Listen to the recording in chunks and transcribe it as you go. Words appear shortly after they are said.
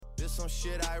some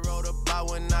shit I wrote about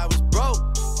when I was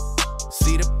broke.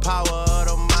 See, the power of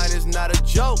the mind is not a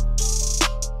joke.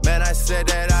 Man, I said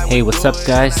that I Hey, what's up,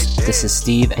 guys? This is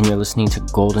Steve, and you're listening to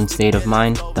Golden State of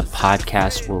Mind, the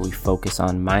podcast where we focus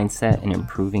on mindset and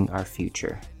improving our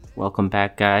future. Welcome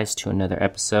back, guys, to another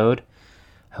episode.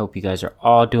 I hope you guys are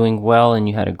all doing well and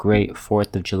you had a great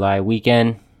 4th of July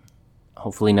weekend.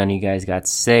 Hopefully none of you guys got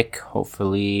sick.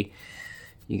 Hopefully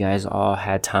you guys all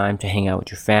had time to hang out with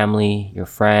your family, your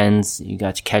friends. You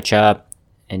got to catch up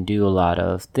and do a lot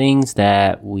of things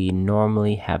that we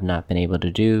normally have not been able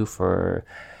to do for,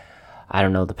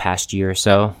 the past year or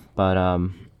so. But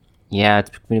yeah,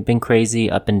 it's been crazy,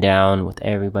 up and down with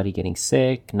everybody getting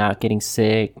sick, not getting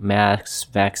sick, masks,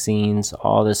 vaccines,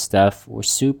 all this stuff. We're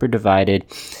super divided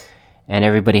and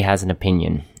everybody has an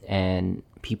opinion. And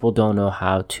people don't know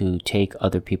how to take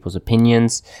other people's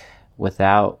opinions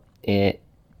without it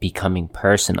becoming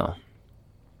personal.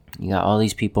 You got all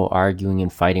these people arguing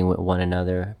and fighting with one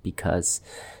another because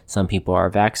some people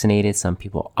are vaccinated, some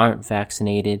people aren't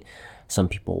vaccinated, some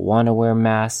people want to wear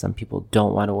masks, some people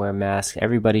don't want to wear masks.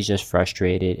 Everybody's just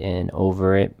frustrated and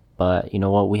over it. But you know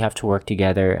what? We have to work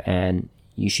together, and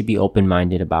you should be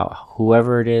open-minded about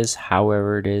whoever it is,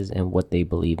 however it is, and what they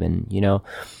believe in.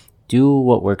 Do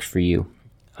what works for you.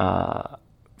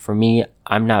 For me,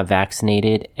 I'm not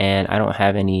vaccinated, and I don't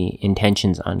have any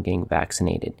intentions on getting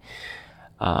vaccinated.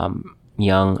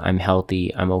 Young, I'm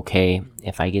healthy, I'm okay.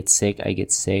 If I get sick, I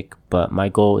get sick, but my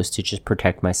goal is to just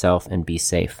protect myself and be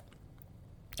safe.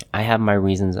 I have my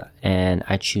reasons and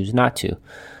I choose not to,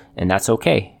 and that's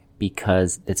okay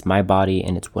because it's my body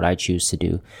and it's what I choose to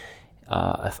do.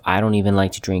 If I don't even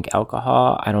like to drink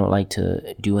alcohol, I don't like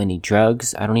to do any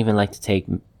drugs, I don't even like to take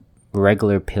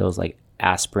regular pills like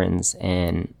aspirins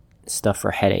and stuff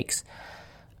for headaches.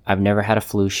 I've never had a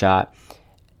flu shot.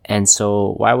 And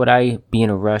so why would I be in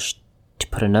a rush to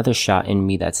put another shot in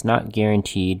me that's not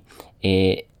guaranteed?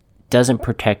 It doesn't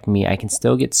protect me. I can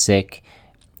still get sick.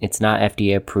 It's not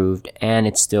FDA approved, and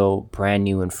it's still brand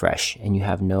new and fresh, and you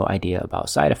have no idea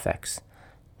about side effects.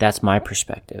 That's my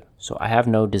perspective. So I have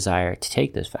no desire to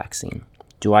take this vaccine.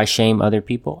 Do I shame other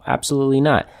people? Absolutely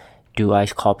not. Do I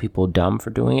call people dumb for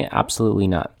doing it? Absolutely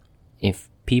not. If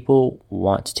people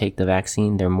want to take the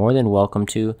vaccine, they're more than welcome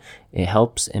to. It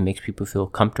helps and makes people feel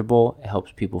comfortable. It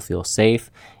helps people feel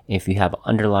safe. If you have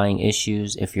underlying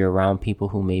issues, if you're around people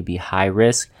who may be high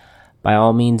risk, by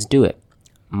all means do it.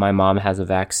 My mom has a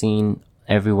vaccine.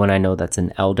 Everyone I know that's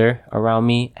an elder around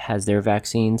me has their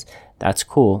vaccines. That's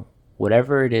cool.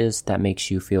 Whatever it is that makes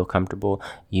you feel comfortable,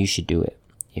 you should do it.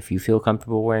 If you feel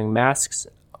comfortable wearing masks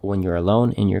when you're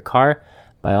alone in your car,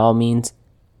 by all means,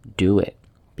 do it.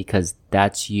 Because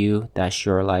that's you, that's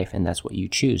your life, and that's what you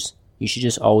choose. You should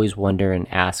just always wonder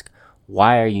and ask,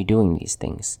 why are you doing these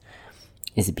things?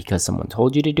 Is it because someone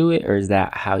told you to do it, or is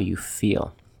that how you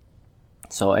feel?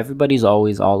 So everybody's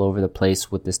always all over the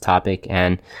place with this topic,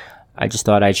 and I just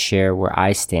thought I'd share where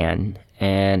I stand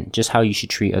and just how you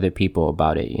should treat other people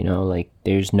about it.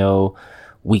 There's no,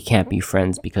 we can't be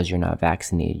friends because you're not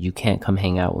vaccinated. You can't come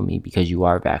hang out with me because you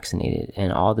are vaccinated,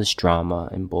 and all this drama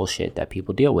and bullshit that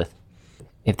people deal with.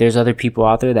 If there's other people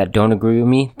out there that don't agree with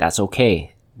me, that's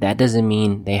okay. That doesn't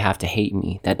mean they have to hate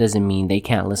me. That doesn't mean they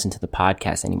can't listen to the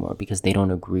podcast anymore because they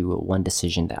don't agree with one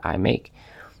decision that I make.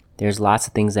 There's lots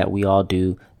of things that we all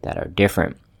do that are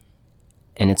different.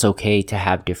 And it's okay to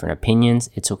have different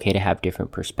opinions. It's okay to have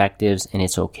different perspectives. And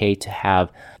it's okay to have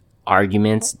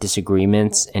arguments,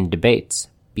 disagreements, and debates.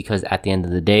 Because at the end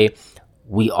of the day,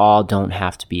 we all don't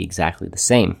have to be exactly the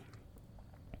same.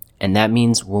 And that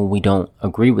means when we don't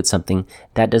agree with something,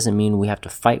 that doesn't mean we have to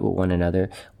fight with one another.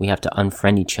 We have to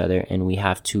unfriend each other, and we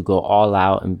have to go all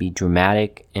out and be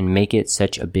dramatic and make it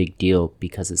such a big deal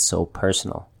because it's so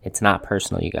personal. It's not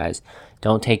personal, you guys.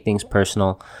 Don't take things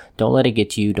personal. Don't let it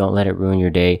get to you. Don't let it ruin your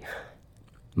day.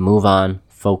 Move on.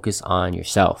 Focus on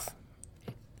yourself.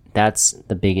 That's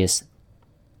the biggest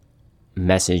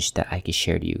message that I can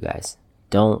share to you guys.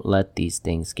 Don't let these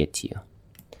things get to you.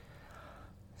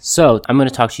 So I'm going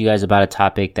to talk to you guys about a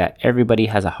topic that everybody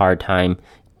has a hard time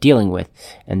dealing with,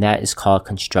 and that is called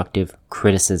constructive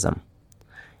criticism.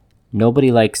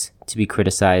 Nobody likes to be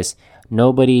criticized.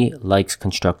 Nobody likes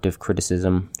constructive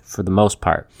criticism for the most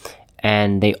part,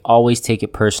 and they always take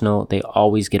it personal. They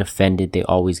always get offended. They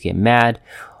always get mad.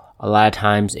 A lot of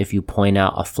times if you point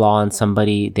out a flaw in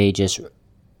somebody, they just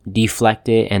deflect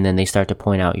it, and then they start to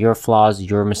point out your flaws,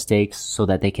 your mistakes, so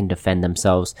that they can defend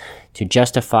themselves to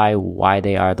justify why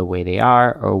they are the way they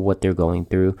are or what they're going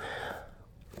through.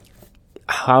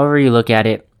 However you look at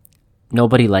it,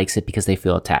 nobody likes it because they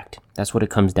feel attacked. That's what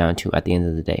it comes down to at the end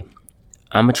of the day.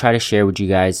 I'm going to try to share with you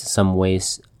guys some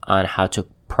ways on how to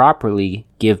properly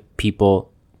give people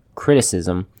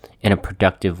criticism in a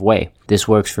productive way. This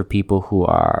works for people who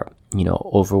are,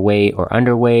 overweight or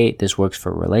underweight. This works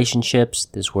for relationships.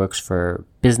 This works for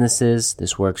businesses.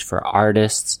 This works for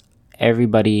artists.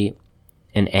 Everybody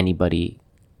and anybody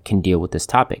can deal with this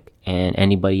topic, and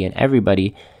anybody and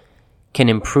everybody can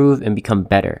improve and become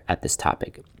better at this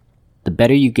topic. The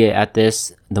better you get at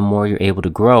this, the more you're able to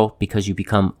grow, because you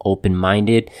become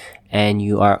open-minded and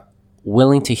you are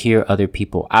willing to hear other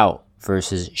people out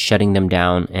versus shutting them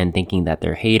down and thinking that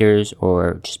they're haters,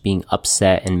 or just being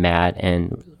upset and mad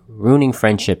and ruining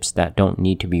friendships that don't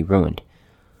need to be ruined.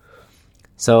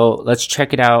 So let's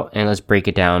check it out and let's break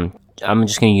it down. I'm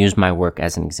just going to use my work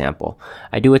as an example.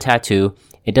 I do a tattoo.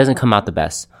 It doesn't come out the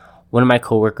best. One of my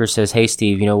coworkers says, "Hey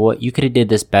Steve, you know what? You could have did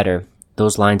this better.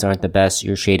 Those lines aren't the best.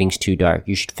 Your shading's too dark.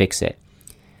 You should fix it."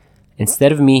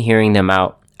 Instead of me hearing them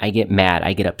out, I get mad.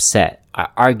 I get upset. I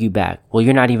argue back. "Well,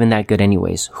 you're not even that good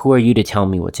anyways. Who are you to tell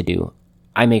me what to do?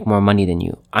 I make more money than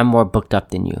you. I'm more booked up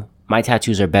than you. My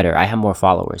tattoos are better. I have more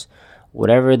followers."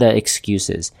 Whatever the excuse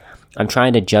is, I'm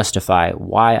trying to justify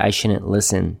why I shouldn't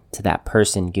listen to that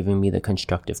person giving me the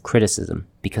constructive criticism,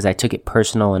 because I took it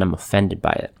personal and I'm offended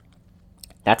by it.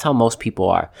 That's how most people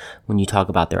are. When you talk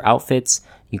about their outfits,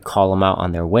 you call them out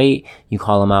on their weight, you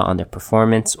call them out on their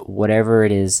performance, whatever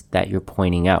it is that you're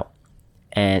pointing out.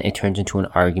 And it turns into an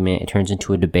argument, it turns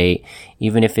into a debate.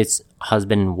 Even if it's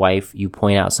husband and wife, you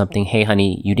point out something, "Hey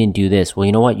honey, you didn't do this." "Well,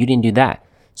 you know what? You didn't do that.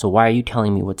 So why are you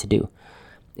telling me what to do?"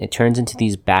 It turns into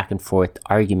these back and forth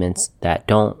arguments that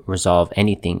don't resolve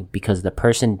anything, because the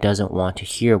person doesn't want to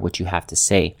hear what you have to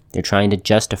say. They're trying to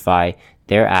justify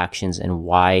their actions and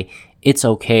why it's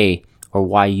okay or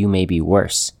why you may be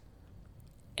worse.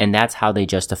 And that's how they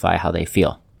justify how they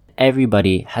feel.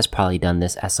 Everybody has probably done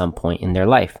this at some point in their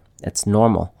life. That's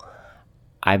normal.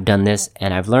 I've done this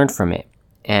and I've learned from it.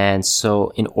 And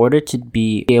so in order to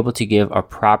be able to give a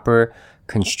proper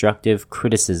constructive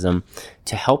criticism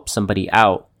to help somebody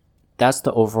out, that's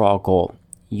the overall goal.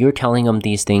 You're telling them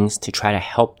these things to try to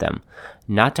help them,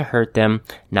 not to hurt them,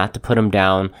 not to put them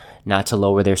down, not to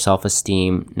lower their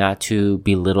self-esteem, not to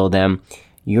belittle them.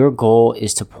 Your goal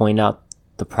is to point out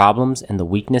the problems and the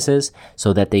weaknesses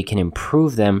so that they can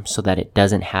improve them so that it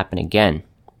doesn't happen again.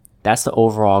 That's the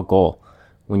overall goal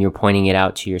when you're pointing it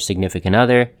out to your significant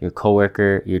other, your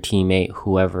coworker, your teammate,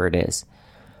 whoever it is.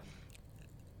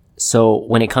 So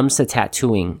when it comes to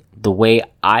tattooing, the way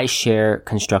I share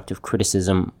constructive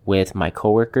criticism with my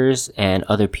coworkers and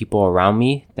other people around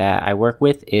me that I work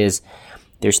with is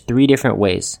there's 3 different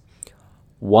ways.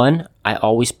 1, I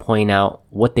always point out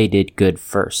what they did good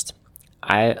first.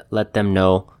 I let them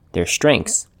know their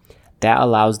strengths. That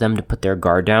allows them to put their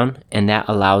guard down, and that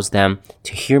allows them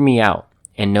to hear me out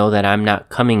and know that I'm not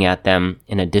coming at them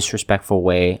in a disrespectful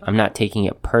way. I'm not taking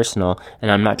it personal,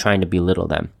 and I'm not trying to belittle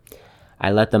them. I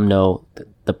let them know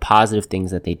the positive things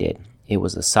that they did. It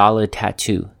was a solid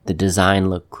tattoo. The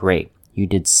design looked great. You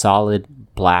did solid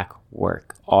black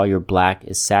work. All your black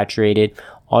is saturated.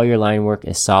 All your line work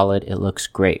is solid. It looks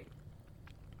great.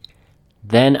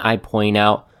 Then I point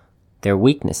out their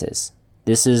weaknesses.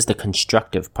 This is the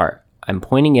constructive part. I'm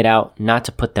pointing it out not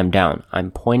to put them down.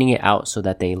 I'm pointing it out so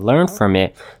that they learn from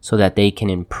it so that they can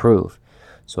improve.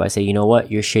 So I say, "You know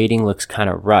what? Your shading looks kind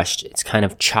of rushed. It's kind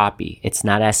of choppy. It's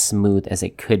not as smooth as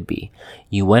it could be.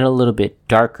 You went a little bit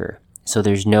darker, so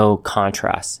there's no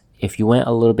contrast. If you went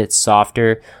a little bit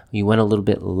softer, you went a little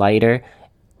bit lighter,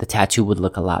 the tattoo would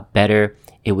look a lot better.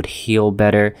 It would heal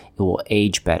better. It will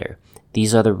age better."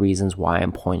 These are the reasons why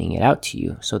I'm pointing it out to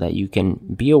you, so that you can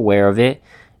be aware of it.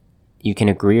 You can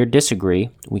agree or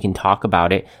disagree. We can talk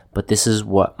about it, but this is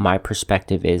what my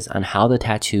perspective is on how the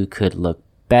tattoo could look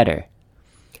better.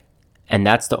 And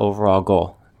that's the overall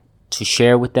goal, to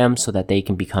share with them so that they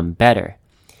can become better.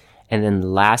 And then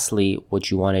lastly,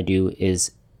 what you want to do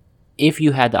is, if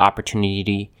you had the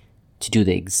opportunity to do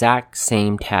the exact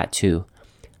same tattoo,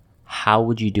 how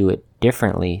would you do it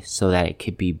differently so that it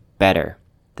could be better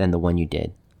than the one you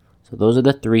did? So those are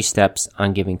the 3 steps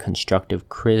on giving constructive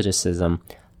criticism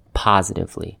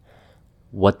positively.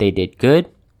 What they did good,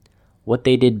 what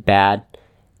they did bad,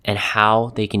 and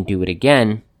how they can do it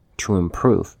again to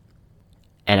improve.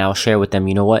 And I'll share with them,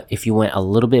 you know what, if you went a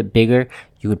little bit bigger,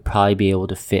 you would probably be able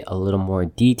to fit a little more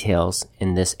details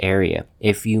in this area.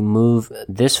 If you move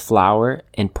this flower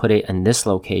and put it in this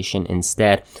location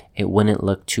instead, it wouldn't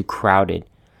look too crowded.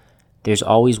 There's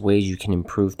always ways you can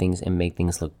improve things and make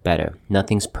things look better.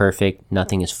 Nothing's perfect.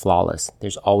 Nothing is flawless.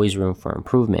 There's always room for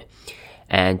improvement.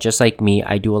 And just like me,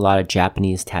 I do a lot of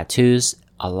Japanese tattoos.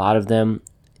 A lot of them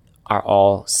are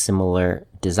all similar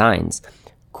designs.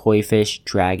 koi fish,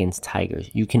 dragons, tigers.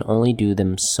 You can only do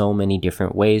them so many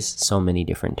different ways, so many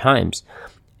different times.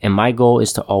 And my goal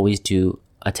is to always do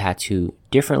a tattoo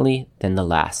differently than the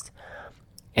last.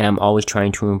 And I'm always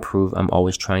trying to improve. I'm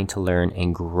always trying to learn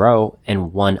and grow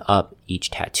and one up each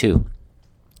tattoo.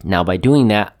 Now, by doing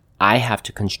that, I have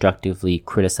to constructively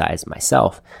criticize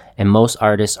myself. And most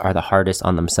artists are the hardest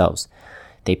on themselves.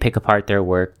 They pick apart their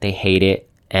work, they hate it,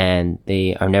 and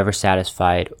they are never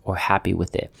satisfied or happy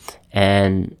with it.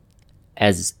 And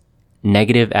as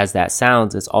negative as that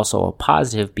sounds, it's also a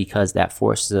positive because that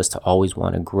forces us to always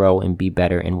want to grow and be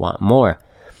better and want more.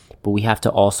 But we have to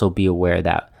also be aware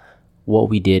that what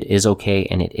we did is okay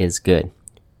and it is good.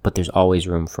 But there's always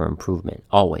room for improvement.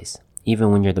 Always.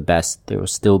 Even when you're the best, there will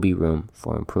still be room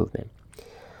for improvement.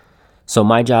 So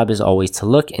my job is always to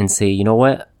look and say, you know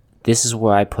what? This is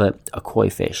where I put a koi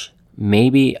fish.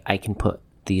 Maybe I can put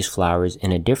these flowers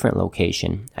in a different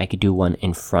location. I could do one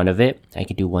in front of it. I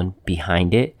could do one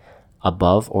behind it,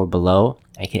 above or below.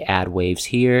 I could add waves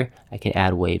here. I could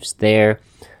add waves there.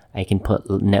 I can put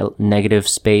negative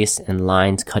space and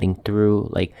lines cutting through.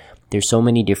 Like, there's so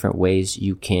many different ways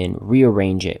you can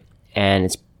rearrange it. And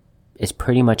it's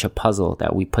pretty much a puzzle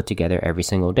that we put together every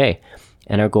single day.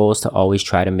 And our goal is to always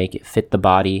try to make it fit the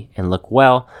body and look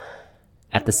well,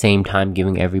 at the same time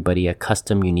giving everybody a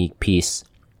custom, unique piece.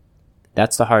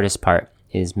 That's the hardest part,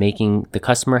 is making the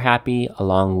customer happy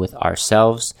along with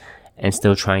ourselves and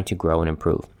still trying to grow and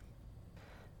improve.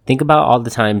 Think about all the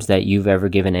times that you've ever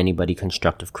given anybody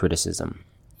constructive criticism.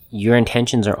 Your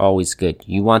intentions are always good.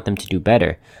 You want them to do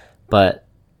better, but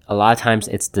a lot of times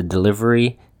it's the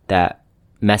delivery that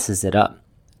messes it up.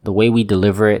 The way we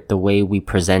deliver it, the way we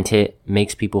present it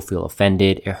makes people feel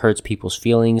offended. It hurts people's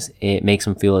feelings. It makes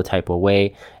them feel a type of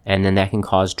way. And then that can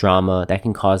cause drama. That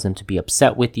can cause them to be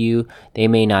upset with you. They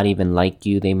may not even like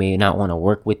you. They may not want to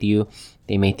work with you.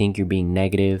 They may think you're being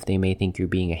negative. They may think you're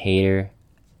being a hater.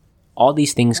 All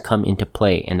these things come into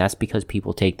play, and that's because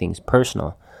people take things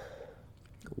personal.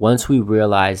 Once we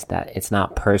realize that it's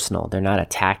not personal, they're not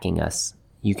attacking us,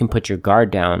 you can put your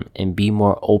guard down and be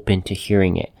more open to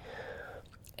hearing it.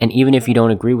 And even if you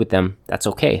don't agree with them, that's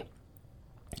okay.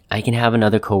 I can have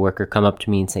another coworker come up to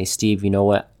me and say, Steve, you know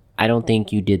what? I don't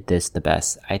think you did this the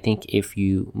best. I think if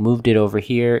you moved it over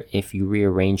here, if you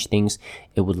rearrange things,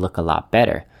 it would look a lot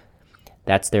better.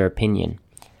 That's their opinion.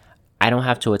 I don't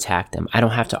have to attack them. I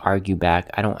don't have to argue back.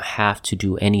 I don't have to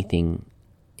do anything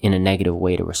in a negative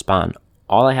way to respond.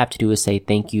 All I have to do is say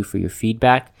thank you for your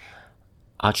feedback.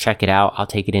 I'll check it out. I'll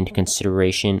take it into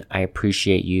consideration. I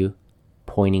appreciate you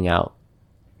pointing out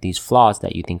these flaws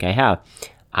that you think I have.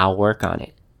 I'll work on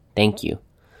it. Thank you.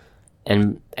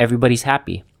 And everybody's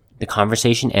happy. The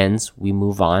conversation ends. We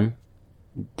move on.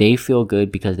 They feel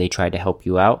good because they tried to help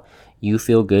you out. You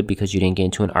feel good because you didn't get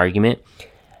into an argument.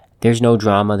 There's no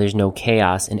drama. There's no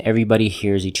chaos. And everybody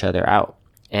hears each other out.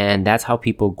 And that's how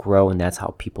people grow and that's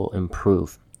how people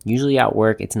improve. Usually at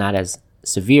work, it's not as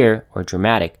severe or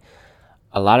dramatic.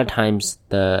 A lot of times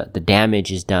the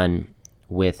damage is done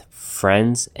with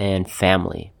friends and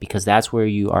family, because that's where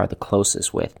you are the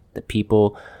closest with, the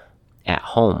people at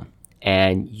home.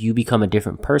 And you become a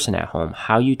different person at home.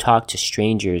 How you talk to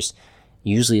strangers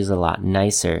usually is a lot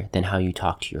nicer than how you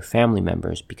talk to your family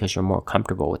members, because you're more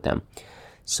comfortable with them.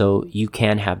 So you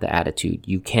can have the attitude.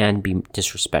 You can be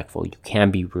disrespectful. You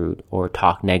can be rude or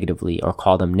talk negatively or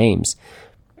call them names,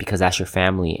 because that's your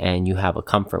family and you have a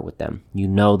comfort with them. You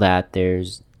know that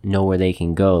there's nowhere they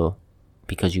can go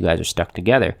because you guys are stuck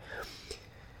together.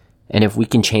 And if we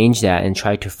can change that and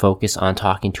try to focus on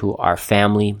talking to our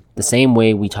family the same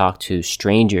way we talk to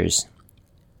strangers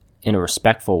in a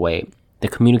respectful way, the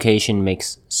communication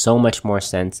makes so much more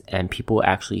sense and people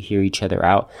actually hear each other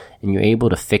out, and you're able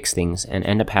to fix things and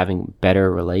end up having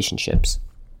better relationships.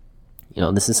 You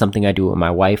know, this is something I do with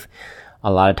my wife.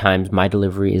 A lot of times my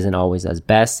delivery isn't always as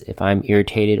best. If I'm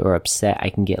irritated or upset, I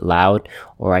can get loud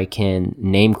or I can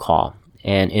name call.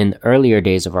 And in the earlier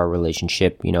days of our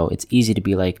relationship, you know, it's easy to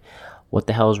be like, what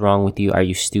the hell is wrong with you? Are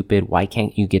you stupid? Why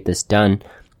can't you get this done?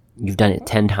 You've done it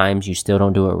 10 times. You still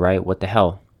don't do it right. What the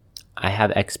hell? I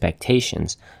have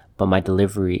expectations, but my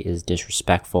delivery is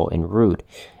disrespectful and rude.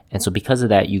 And so because of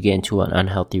that, you get into an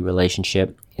unhealthy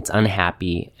relationship. It's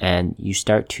unhappy and you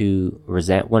start to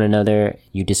resent one another.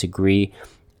 You disagree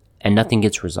and nothing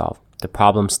gets resolved. The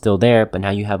problem's still there, but now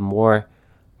you have more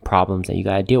problems that you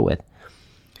got to deal with.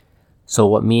 So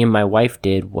what me and my wife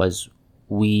did was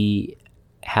we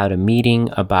had a meeting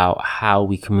about how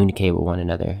we communicate with one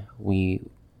another. We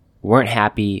weren't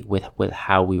happy with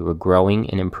how we were growing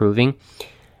and improving.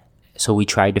 So we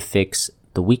tried to fix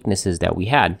the weaknesses that we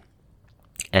had.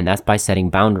 And that's by setting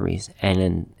boundaries.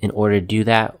 And in order to do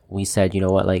that, we said,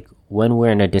 when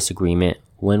we're in a disagreement,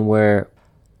 when we're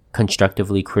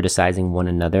constructively criticizing one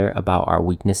another about our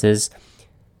weaknesses,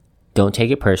 don't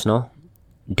take it personal.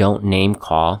 Don't name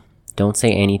call. Don't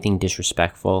say anything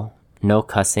disrespectful. No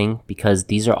cussing, because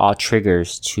these are all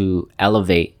triggers to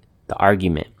elevate the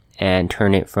argument and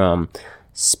turn it from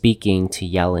speaking to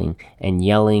yelling, and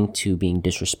yelling to being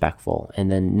disrespectful.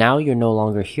 And then now you're no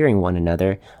longer hearing one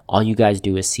another. All you guys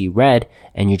do is see red,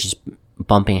 and you're just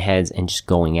bumping heads and just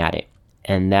going at it.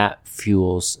 And that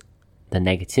fuels the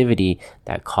negativity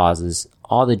that causes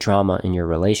all the drama in your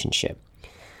relationship.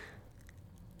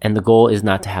 And the goal is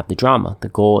not to have the drama. The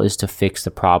goal is to fix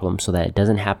the problem so that it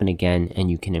doesn't happen again, and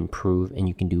you can improve and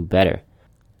you can do better.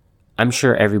 I'm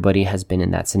sure everybody has been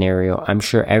in that scenario. I'm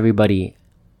sure everybody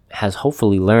has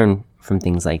hopefully learned from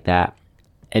things like that.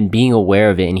 And being aware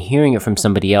of it and hearing it from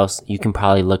somebody else, you can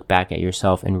probably look back at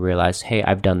yourself and realize, hey,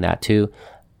 I've done that too.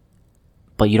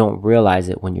 But you don't realize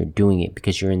it when you're doing it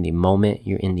because you're in the moment,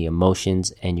 you're in the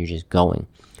emotions, and you're just going.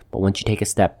 But once you take a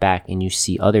step back and you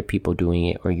see other people doing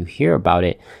it or you hear about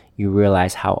it, you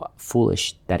realize how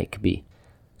foolish that it could be.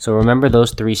 So remember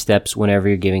those 3 steps whenever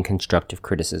you're giving constructive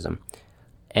criticism.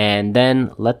 And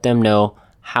then let them know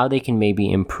how they can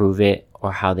maybe improve it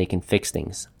or how they can fix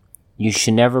things. You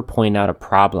should never point out a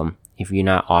problem if you're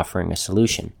not offering a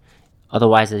solution.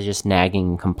 Otherwise, it's just nagging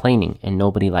and complaining, and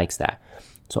nobody likes that.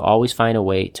 So always find a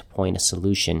way to point a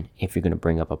solution if you're going to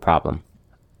bring up a problem.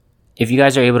 If you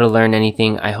guys are able to learn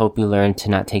anything, I hope you learn to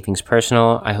not take things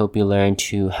personal. I hope you learn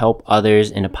to help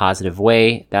others in a positive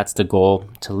way. That's the goal,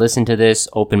 to listen to this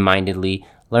open-mindedly,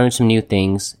 learn some new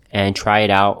things, and try it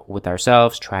out with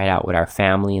ourselves, try it out with our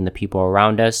family and the people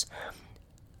around us.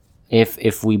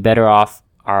 If we better off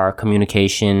our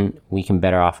communication, we can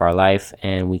better off our life,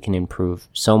 and we can improve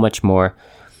so much more.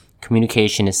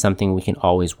 Communication is something we can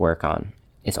always work on.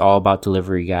 It's all about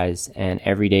delivery, guys, and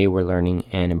every day we're learning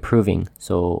and improving.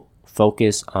 So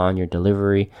focus on your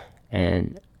delivery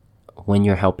and when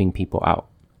you're helping people out.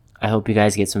 I hope you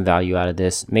guys get some value out of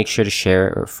this. Make sure to share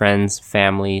it with friends,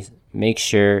 family. Make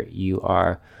sure you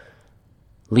are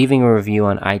leaving a review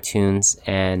on iTunes.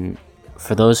 And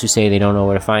for those who say they don't know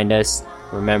where to find us,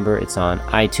 remember it's on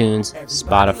iTunes,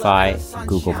 Spotify,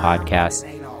 Google Podcasts.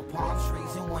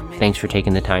 Thanks for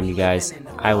taking the time, you guys.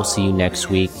 I will see you next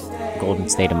week. Golden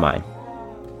State of Mind.